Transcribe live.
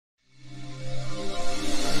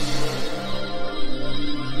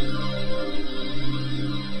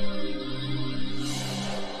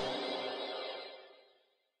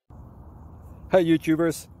Hey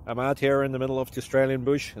YouTubers, I'm out here in the middle of the Australian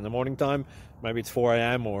bush in the morning time. Maybe it's 4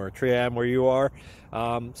 a.m. or 3 a.m. where you are.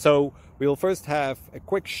 So we'll first have a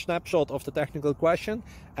quick snapshot of the technical question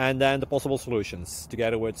and then the possible solutions,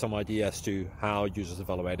 together with some ideas to how users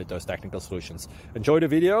evaluated those technical solutions. Enjoy the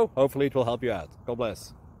video, hopefully it will help you out. God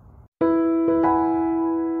bless.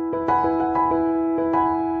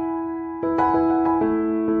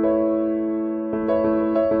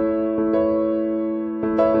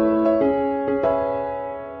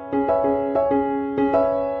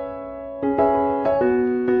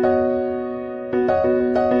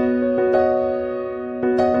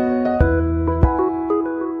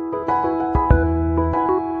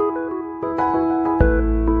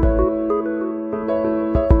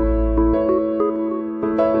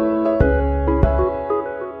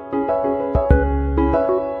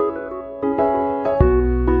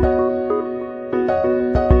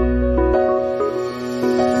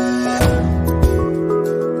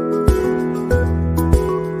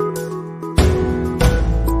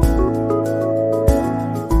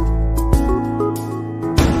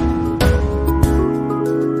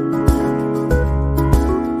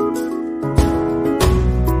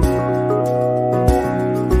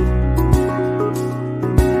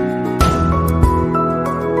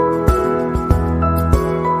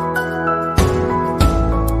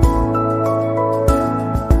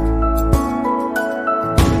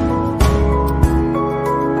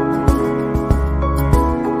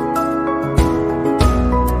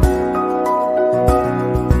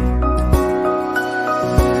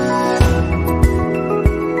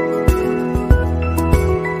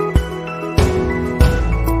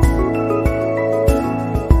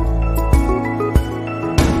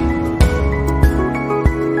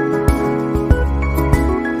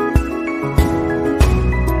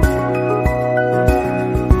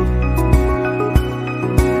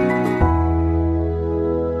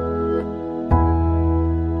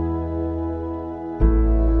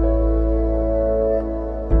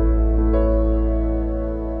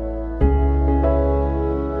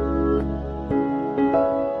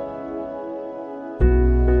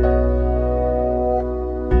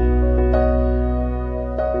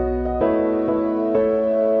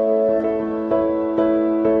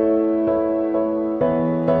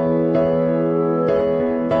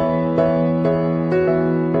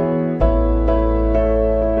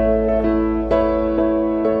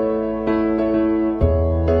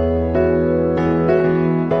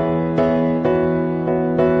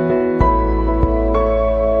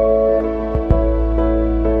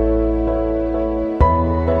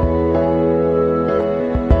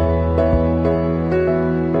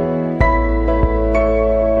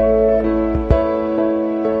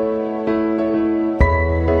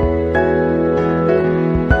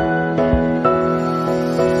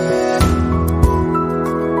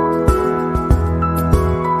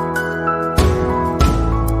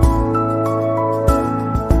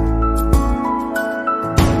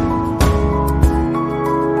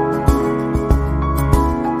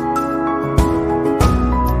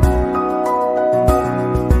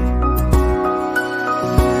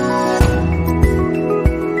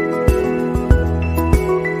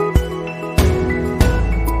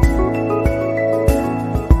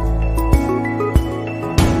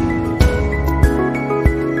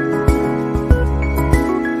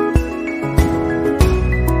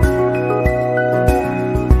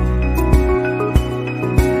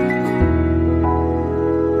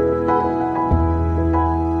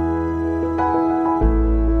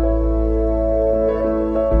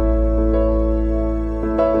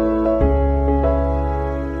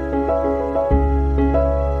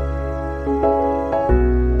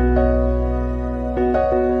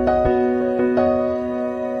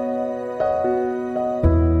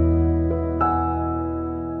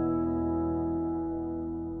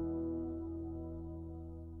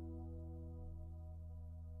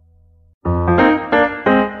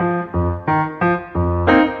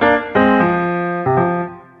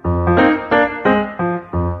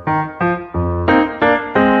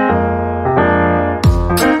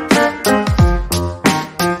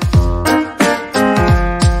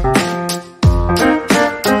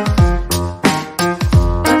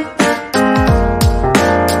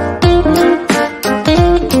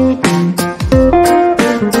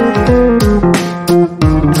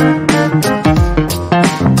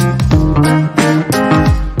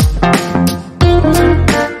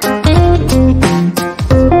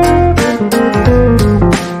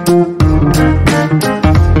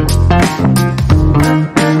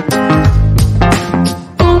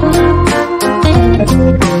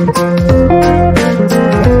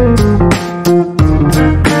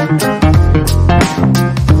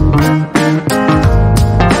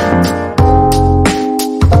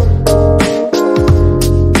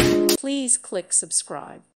 click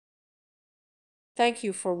subscribe. Thank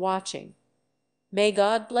you for watching. May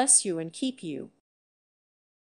God bless you and keep you.